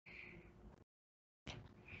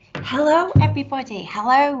Hello everybody,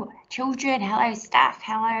 hello children, hello staff,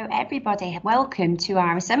 hello everybody. Welcome to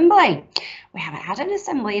our assembly. We haven't had an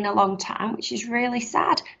assembly in a long time, which is really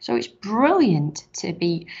sad. So it's brilliant to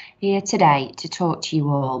be here today to talk to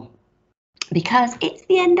you all. Because it's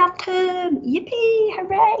the end of term, yippee,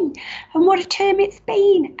 hooray, and what a term it's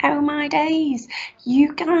been, oh my days.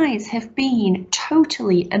 You guys have been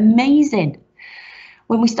totally amazing.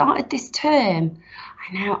 When we started this term,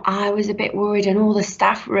 I know I was a bit worried and all the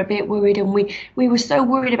staff were a bit worried, and we were so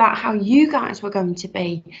worried about how you guys were going to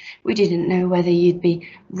be. We didn't know whether you'd be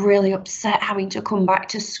really upset having to come back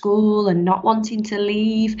to school and not wanting to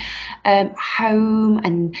leave home,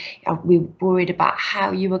 and we were worried about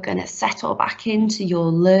how you were going to settle back into your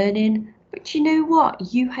learning. But you know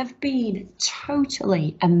what? You have been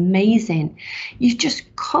totally amazing. You've just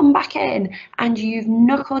come back in and you've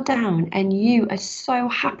knuckled down and you are so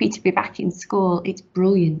happy to be back in school. It's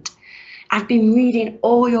brilliant. I've been reading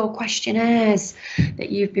all your questionnaires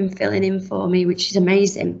that you've been filling in for me, which is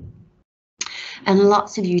amazing. And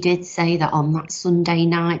lots of you did say that on that Sunday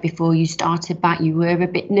night before you started back, you were a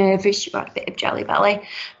bit nervous, you had a bit of jelly belly,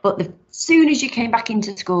 but as soon as you came back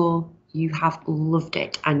into school, you have loved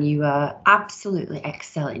it and you are absolutely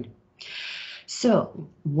excelling. So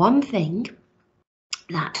one thing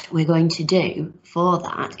that we're going to do for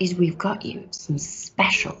that is we've got you some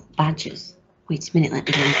special badges. Wait a minute, let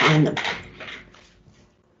me go and find them.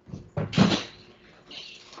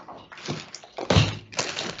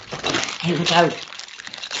 Here we go.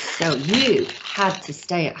 So you had to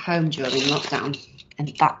stay at home during lockdown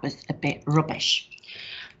and that was a bit rubbish.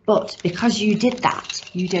 But because you did that,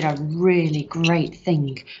 you did a really great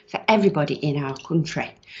thing for everybody in our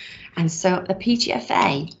country. And so the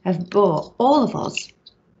PTFA have bought all of us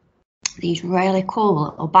these really cool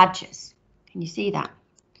little badges. Can you see that?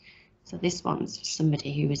 So this one's for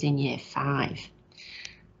somebody who was in year 5.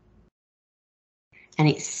 And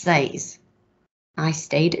it says, I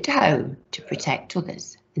stayed at home to protect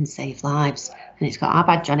others and save lives. And it's got our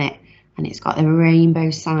badge on it and it's got the rainbow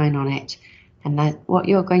sign on it. And what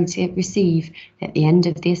you're going to receive at the end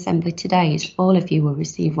of the assembly today is all of you will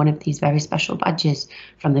receive one of these very special badges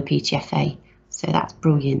from the PTFA. So that's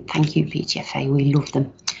brilliant. Thank you, PTFA. We love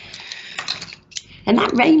them. And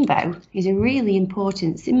that rainbow is a really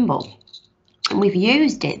important symbol. And we've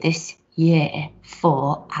used it this year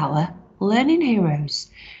for our learning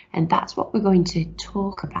heroes. And that's what we're going to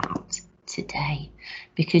talk about today,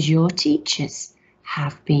 because your teachers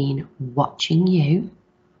have been watching you.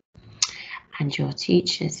 And your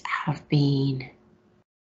teachers have been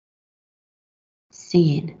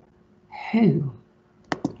seeing who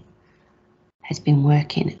has been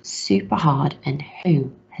working super hard and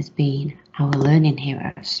who has been our learning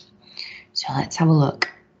heroes. So let's have a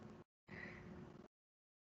look.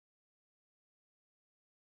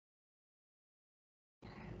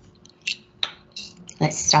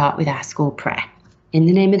 Let's start with our school prayer. In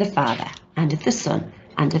the name of the Father, and of the Son,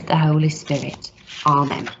 and of the Holy Spirit.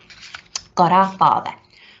 Amen. God our Father,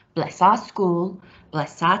 bless our school,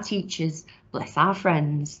 bless our teachers, bless our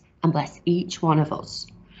friends, and bless each one of us.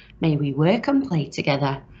 May we work and play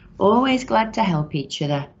together, always glad to help each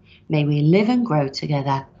other. May we live and grow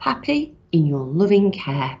together, happy in your loving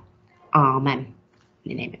care. Amen. In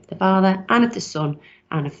the name of the Father, and of the Son,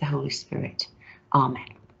 and of the Holy Spirit. Amen.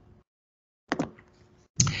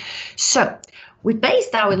 So, we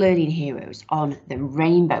based our learning heroes on the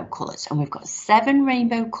rainbow colours, and we've got 7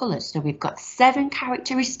 rainbow colours. So we've got 7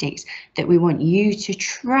 characteristics that we want you to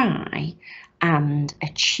try and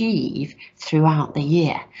achieve throughout the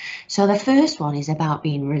year. So the first one is about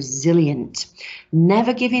being resilient,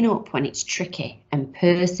 never giving up when it's tricky and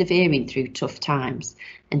persevering through tough times.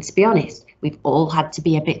 And to be honest, we've all had to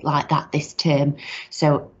be a bit like that this term.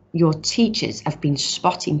 So your teachers have been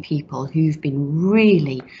spotting people who've been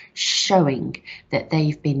really showing that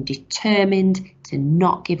they've been determined to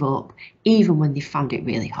not give up, even when they found it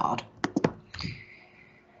really hard. The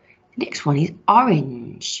next one is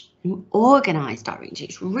orange, an organised orange.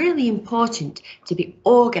 It's really important to be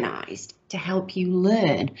organised to help you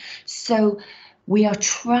learn. So we are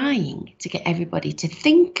trying to get everybody to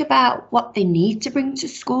think about what they need to bring to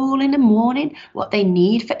school in the morning, what they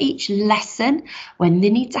need for each lesson, when they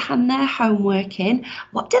need to hand their homework in,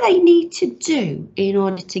 what do they need to do in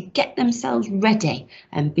order to get themselves ready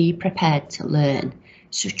and be prepared to learn.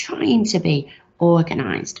 So trying to be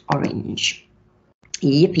organised orange.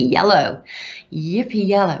 Yippee yellow. Yippee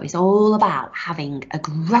yellow is all about having a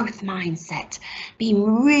growth mindset,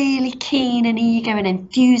 being really keen and eager and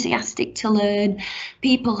enthusiastic to learn,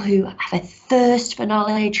 people who have a thirst for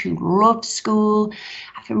knowledge, who love school,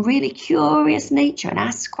 have a really curious nature and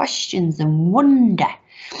ask questions and wonder.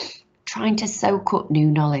 trying to soak up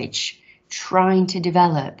new knowledge, trying to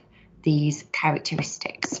develop these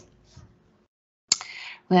characteristics.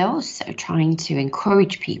 We're also trying to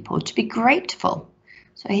encourage people to be grateful.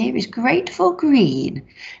 So here is grateful green,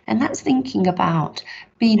 and that's thinking about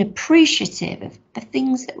being appreciative of the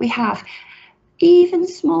things that we have, even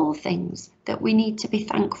small things that we need to be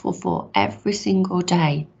thankful for every single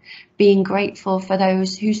day. Being grateful for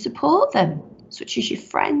those who support them, such as your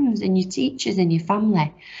friends and your teachers and your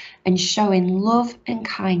family, and showing love and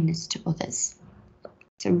kindness to others.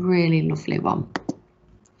 It's a really lovely one.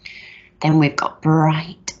 Then we've got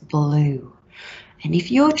bright blue. And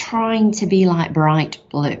if you're trying to be like bright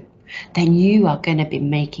blue, then you are going to be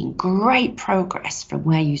making great progress from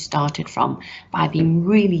where you started from by being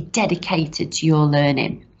really dedicated to your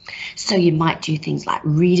learning. So you might do things like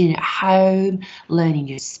reading at home, learning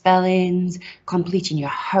your spellings, completing your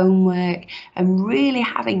homework, and really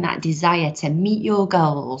having that desire to meet your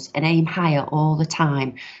goals and aim higher all the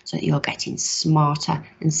time so that you're getting smarter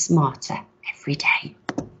and smarter every day.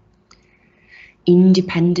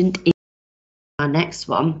 Independent is our next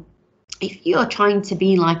one. If you're trying to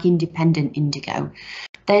be like independent indigo,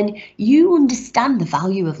 then you understand the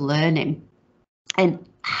value of learning and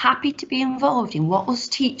happy to be involved in what us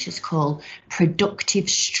teachers call productive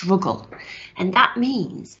struggle. And that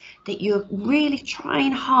means that you're really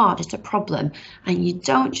trying hard at a problem and you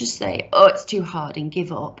don't just say, oh, it's too hard and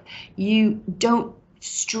give up. You don't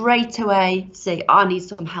straight away say, I need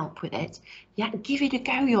some help with it. Yeah, give it a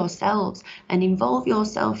go yourselves and involve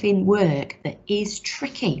yourself in work that is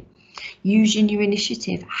tricky. Using your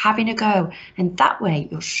initiative, having a go, and that way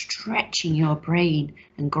you're stretching your brain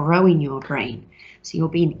and growing your brain. So you're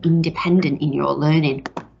being independent in your learning.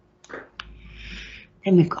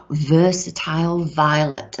 Then we've got versatile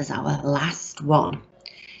violet as our last one.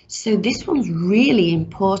 So this one's really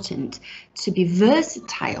important. To be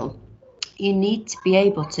versatile, you need to be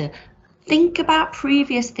able to think about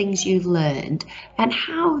previous things you've learned and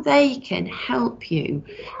how they can help you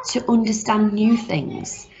to understand new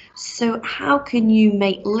things. So how can you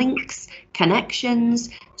make links, connections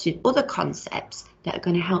to other concepts that are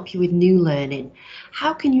going to help you with new learning?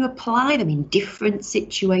 How can you apply them in different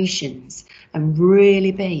situations and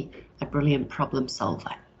really be a brilliant problem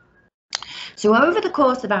solver? So over the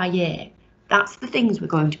course of our year, that's the things we're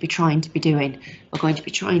going to be trying to be doing. We're going to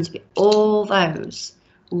be trying to be all those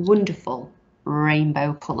wonderful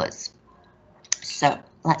rainbow colours. So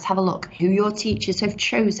let's have a look who your teachers have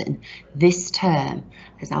chosen this term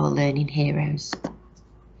as our learning heroes.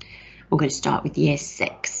 We're going to start with year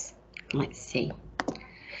 6. Let's see.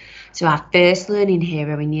 So our first learning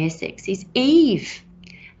hero in year 6 is Eve,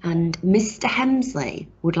 and Mr. Hemsley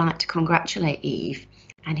would like to congratulate Eve,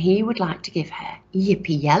 and he would like to give her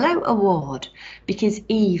Yippee Yellow Award because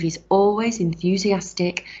Eve is always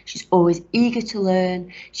enthusiastic, she's always eager to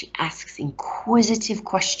learn, she asks inquisitive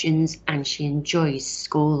questions and she enjoys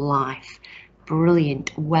school life.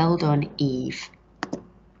 Brilliant, well done Eve.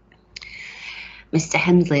 Mr.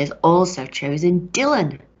 Hemsley has also chosen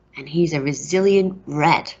Dylan, and he's a resilient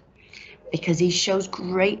red because he shows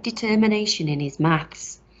great determination in his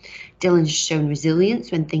maths. Dylan's shown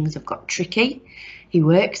resilience when things have got tricky. He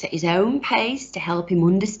works at his own pace to help him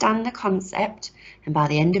understand the concept, and by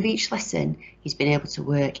the end of each lesson, he's been able to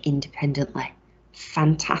work independently.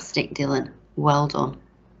 Fantastic, Dylan. Well done.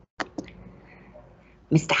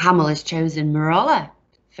 Mr. Hamill has chosen Marola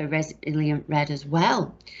for resilient red as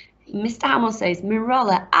well. Mr. Hamill says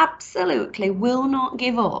Marola absolutely will not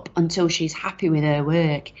give up until she's happy with her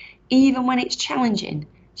work. Even when it's challenging,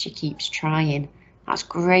 she keeps trying. That's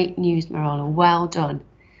great news, Marola. Well done.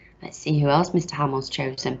 Let's see who else Mr. Hamill's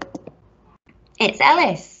chosen. It's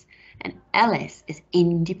Ellis, and Ellis is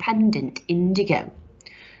independent indigo.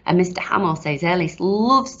 And Mr. Hamill says Ellis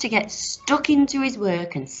loves to get stuck into his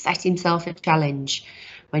work and set himself a challenge.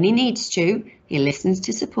 When he needs to, he listens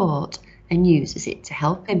to support and uses it to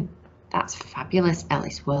help him. That's fabulous,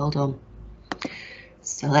 Ellis. Well done.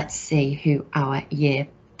 So let's see who our year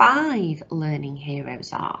 5 learning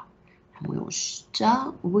heroes are. And we will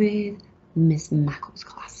start with Miss Mackle's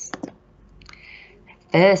class. The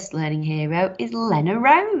first learning hero is Lena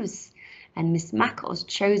Rose, and Miss Mackle's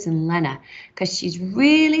chosen Lena because she's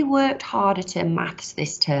really worked hard at her maths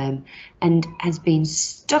this term and has been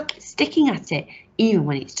sticking at it even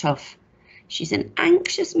when it's tough. She's an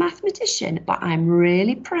anxious mathematician, but I'm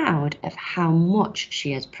really proud of how much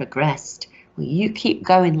she has progressed. Well, you keep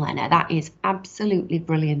going, Lena. That is absolutely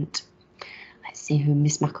brilliant. Let's see who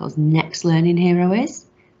Miss Mackle's next learning hero is.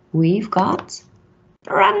 We've got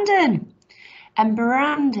Brandon, and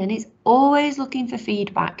Brandon is always looking for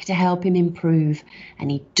feedback to help him improve,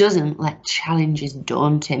 and he doesn't let challenges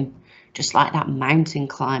daunt him. Just like that mountain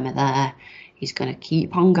climber there, he's going to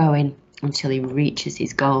keep on going until he reaches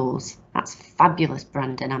his goals. That's fabulous,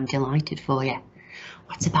 Brandon. I'm delighted for you.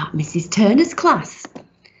 What about Mrs. Turner's class?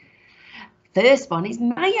 First one is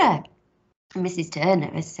Maya. Mrs.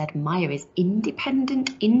 Turner has said Maya is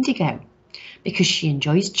independent indigo because she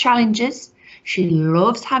enjoys challenges, she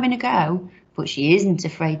loves having a go, but she isn't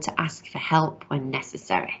afraid to ask for help when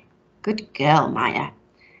necessary. Good girl, Maya.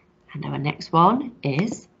 And our next one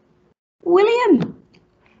is William.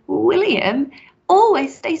 William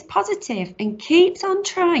always stays positive and keeps on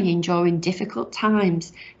trying during difficult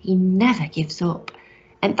times. He never gives up.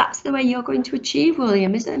 And that's the way you're going to achieve,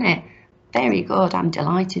 William, isn't it? Very good. I'm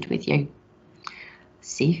delighted with you.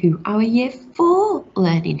 See who our Year 4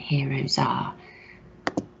 learning heroes are.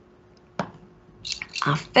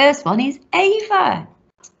 Our first one is Ava.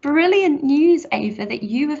 It's brilliant news, Ava, that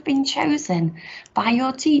you have been chosen by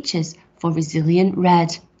your teachers for Resilient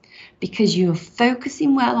Red because you are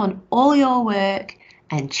focusing well on all your work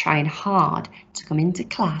and trying hard to come into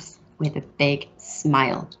class with a big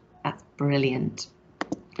smile. That's brilliant.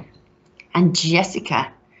 And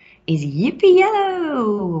Jessica is Yippee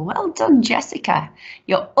Yellow. Well done, Jessica.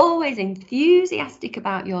 You're always enthusiastic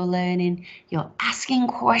about your learning, you're asking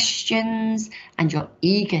questions, and you're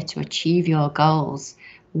eager to achieve your goals.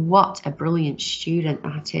 What a brilliant student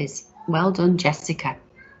that is. Well done, Jessica.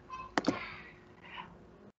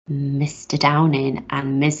 Mr. Downing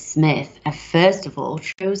and Ms. Smith have first of all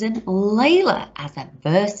chosen Layla as a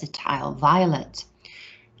versatile violet.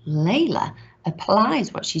 Layla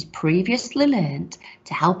applies what she's previously learnt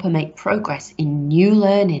to help her make progress in new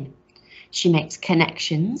learning. She makes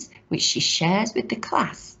connections which she shares with the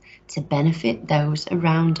class to benefit those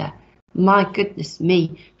around her. My goodness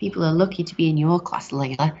me, people are lucky to be in your class,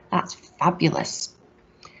 Layla. That's fabulous.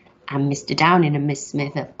 And Mr. Downing and Miss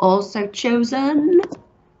Smith have also chosen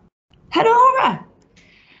Honora.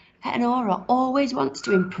 Honora always wants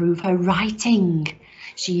to improve her writing.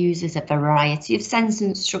 She uses a variety of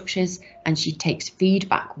sentence structures and she takes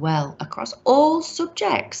feedback well across all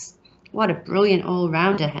subjects. What a brilliant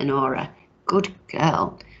all-rounder, Honora. Good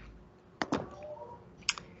girl.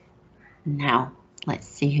 Now, let's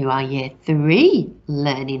see who our Year 3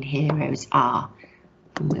 learning heroes are.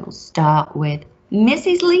 And we'll start with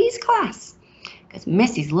Mrs. Lee's class, because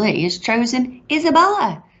Mrs. Lee has chosen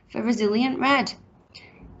Isabella for Resilient Red.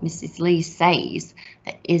 Mrs. Lee says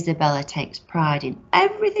that Isabella takes pride in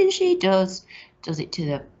everything she does it to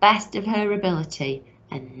the best of her ability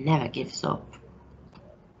and never gives up.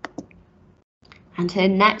 And her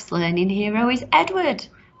next learning hero is Edward.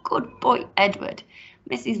 Good boy, Edward.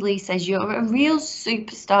 Mrs. Lee says you're a real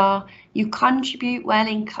superstar. You contribute well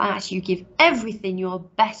in class. You give everything your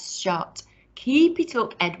best shot. Keep it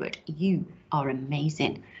up, Edward. You are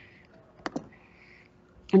amazing.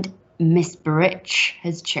 And Miss Britch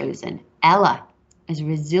has chosen Ella as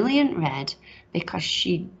Resilient Red because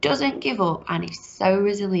she doesn't give up and is so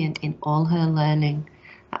resilient in all her learning.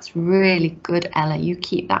 That's really good, Ella. You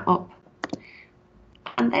keep that up.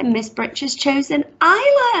 And then Miss Britch has chosen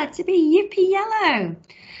Isla to be Yippee Yellow.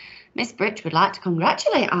 Miss Britch would like to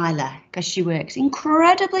congratulate Isla because she works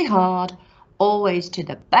incredibly hard, always to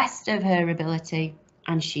the best of her ability,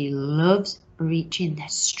 and she loves reaching the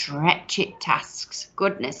stretch it tasks.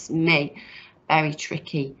 Goodness me, very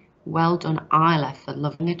tricky. Well done, Isla, for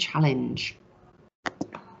loving a challenge.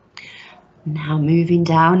 Now moving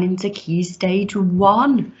down into Key Stage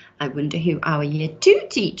 1. I wonder who our Year 2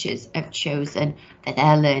 teachers have chosen for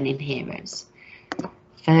their learning heroes.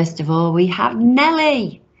 First of all, we have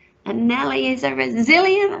Nellie. And Nellie is a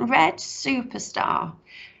Resilient Red superstar.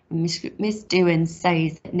 Miss Dewan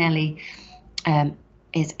says that Nellie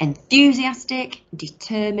is enthusiastic,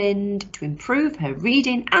 determined to improve her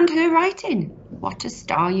reading and her writing. What a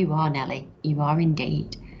star you are, Nellie. You are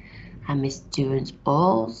indeed. And Miss Dewan's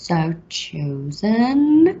also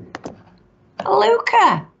chosen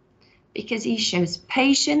Luca because he shows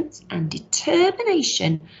patience and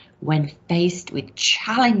determination when faced with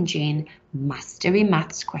challenging mastery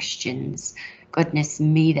maths questions. Goodness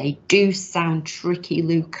me, they do sound tricky,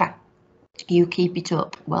 Luca. You keep it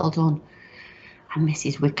up. Well done. And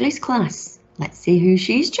Mrs. Wiggly's class. Let's see who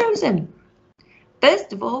she's chosen.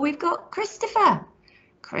 First of all, we've got Christopher.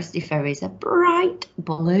 Christopher is a bright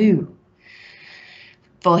blue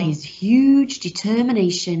for his huge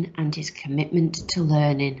determination and his commitment to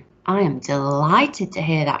learning. I am delighted to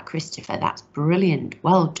hear that, Christopher. That's brilliant.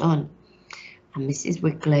 Well done. And Mrs.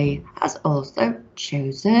 Wiggly has also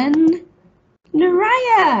chosen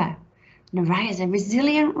Naraya. Naraya's a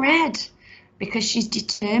Resilient Red because she's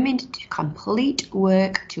determined to complete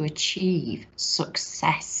work to achieve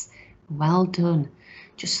success. Well done.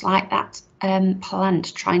 just like that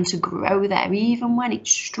plant trying to grow there, even when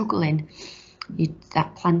it's struggling.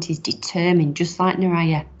 That plant is determined, just like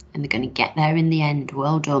Naraya, and they're going to get there in the end.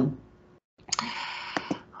 Well done.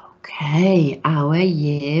 Okay, our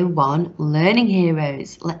Year 1 Learning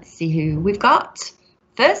Heroes. Let's see who we've got.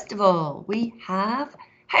 First of all, we have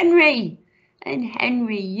Henry. And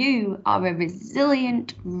Henry, you are a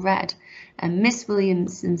resilient red. And Miss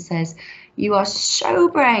Williamson says, you are so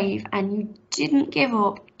brave and you didn't give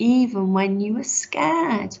up even when you were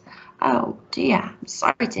scared. Oh dear, I'm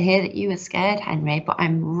sorry to hear that you were scared, Henry, but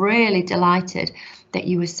I'm really delighted that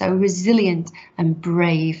you were so resilient and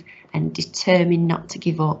brave and determined not to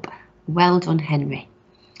give up. Well done, Henry.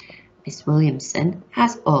 Miss Williamson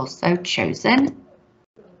has also chosen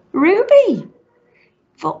Ruby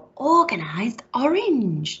for Organised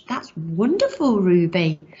Orange. That's wonderful,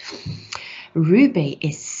 Ruby. Ruby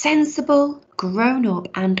is sensible, grown up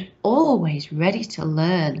and always ready to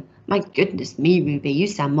learn. My goodness me, Ruby, you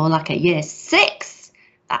sound more like a Year 6.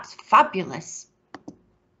 That's fabulous.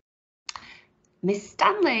 Miss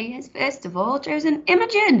Stanley has first of all chosen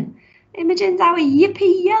Imogen. Imogen's our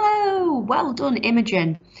yippee yellow. Well done,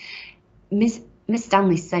 Imogen. Miss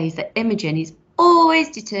Stanley says that Imogen is always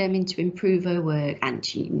determined to improve her work and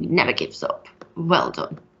she never gives up. Well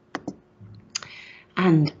done.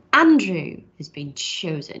 And Andrew has been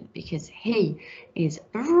chosen because he is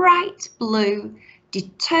bright blue,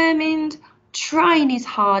 determined, trying his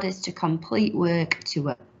hardest to complete work to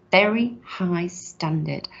a very high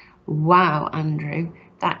standard. Wow, Andrew,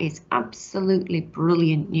 that is absolutely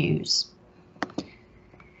brilliant news.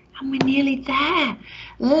 And we're nearly there.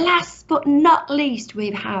 Last but not least,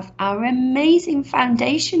 we have our amazing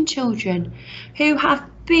foundation children who have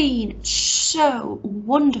been so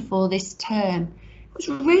wonderful this term. It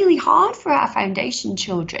was really hard for our foundation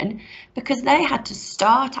children because they had to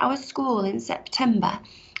start our school in September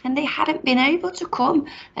and they hadn't been able to come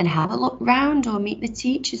and have a look round or meet the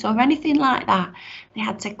teachers or anything like that. They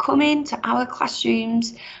had to come into our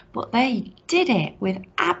classrooms, but they did it with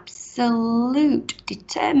absolute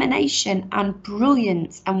determination and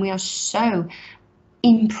brilliance, and we are so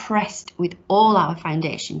impressed with all our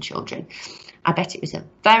foundation children. I bet it was a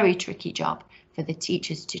very tricky job for the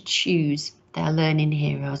teachers to choose their learning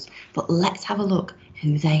heroes, but let's have a look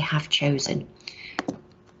who they have chosen.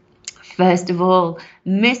 First of all,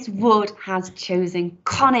 Miss Wood has chosen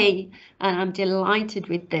Connie, and I'm delighted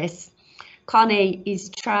with this. Connie is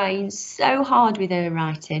trying so hard with her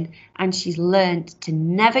writing, and she's learned to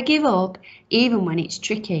never give up, even when it's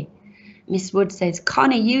tricky. Miss Wood says,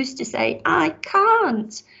 Connie used to say, I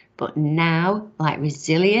can't, but now, like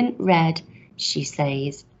Resilient Red, she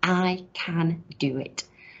says, I can do it.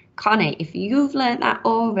 Connie, if you've learnt that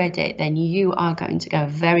already, then you are going to go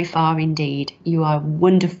very far indeed. You are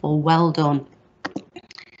wonderful. Well done.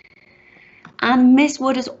 And Miss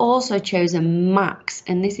Wood has also chosen Max,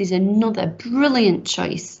 and this is another brilliant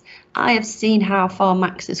choice. I have seen how far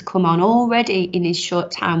Max has come on already in his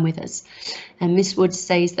short time with us. And Miss Wood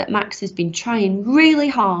says that Max has been trying really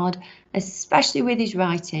hard, especially with his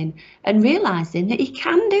writing, and realising that he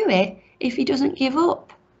can do it if he doesn't give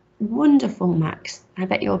up. Wonderful, Max. I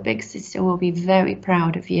bet your big sister will be very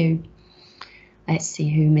proud of you. Let's see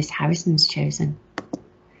who Miss Harrison's chosen.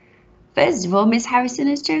 First of all, Miss Harrison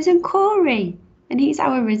has chosen Corey, and he's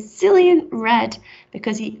our Resilient Red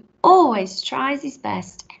because he always tries his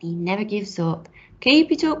best and he never gives up.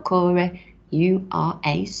 Keep it up, Corey. You are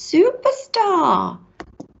a superstar.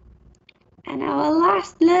 And our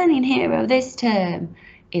last learning hero this term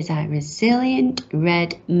is our Resilient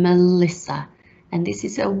Red Melissa. And this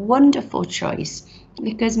is a wonderful choice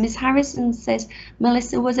because Miss Harrison says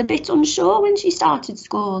Melissa was a bit unsure when she started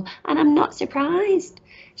school, and I'm not surprised.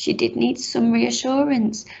 She did need some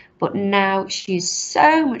reassurance, but now she is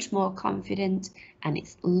so much more confident, and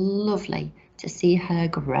it's lovely to see her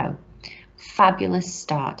grow. Fabulous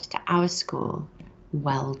start to our school.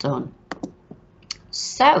 Well done.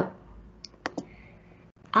 So,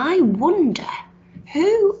 I wonder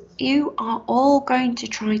who you are all going to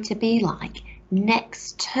try to be like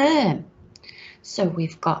next term. So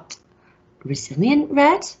we've got Resilient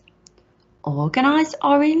Red, Organised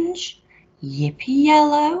Orange, Yippee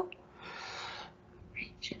Yellow,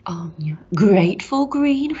 Grateful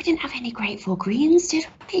Green. We didn't have any Grateful Greens, did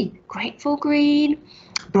we? Grateful Green,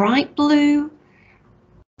 Bright Blue,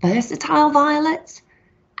 Versatile Violet,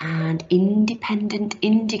 and Independent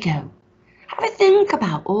Indigo. Have a think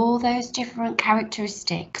about all those different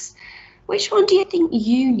characteristics. Which one do you think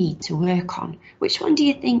you need to work on? Which one do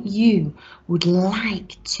you think you would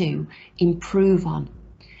like to improve on?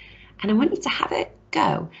 And I want you to have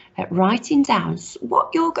go at writing down what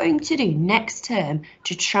you're going to do next term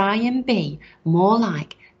to try and be more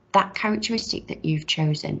like that characteristic that you've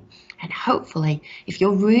chosen. And hopefully, if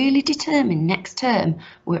you're really determined next term,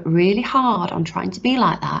 work really hard on trying to be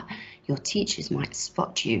like that, your teachers might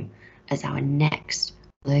spot you as our next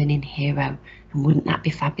learning hero. And wouldn't that be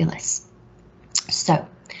fabulous? So,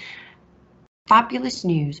 fabulous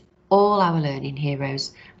news, all our learning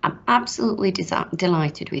heroes. I'm absolutely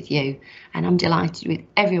delighted with you, and I'm delighted with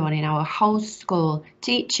everyone in our whole school,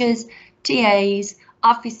 teachers, TAs,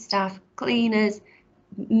 office staff, cleaners,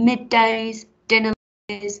 middays, dinner,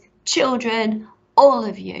 children, all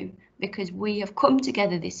of you, because we have come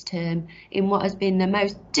together this term in what has been the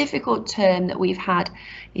most difficult term that we've had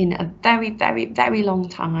in a very, very, very long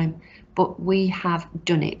time. But we have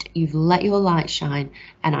done it. You've let your light shine,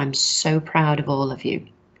 and I'm so proud of all of you.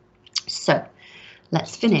 So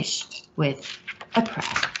let's finish with a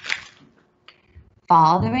prayer.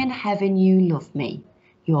 Father in heaven, you love me.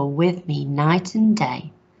 You're with me night and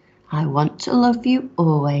day. I want to love you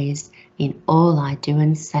always in all I do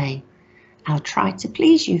and say. I'll try to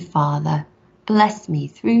please you, Father. Bless me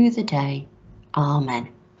through the day. Amen.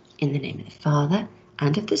 In the name of the Father,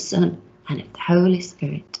 and of the Son, and of the Holy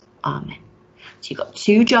Spirit. Amen. So you've got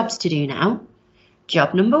 2 jobs to do now.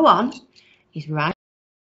 Job number 1 is write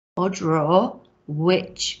or draw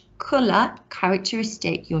which colour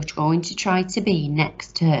characteristic you're going to try to be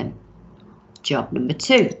next term. Job number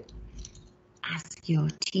 2, ask your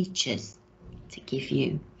teachers to give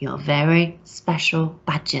you your very special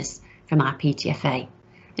badges from our PTFA.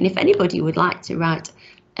 And if anybody would like to write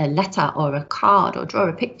a letter or a card or draw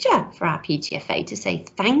a picture for our PTFA to say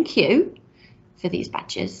thank you for these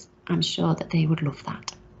badges, I'm sure that they would love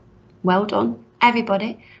that. Well done,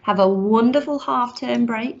 everybody. Have a wonderful half-term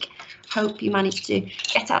break. Hope you manage to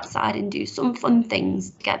get outside and do some fun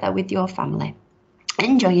things together with your family.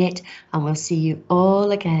 Enjoy it, and we'll see you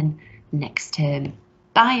all again next term.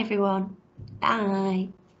 Bye, everyone. Bye.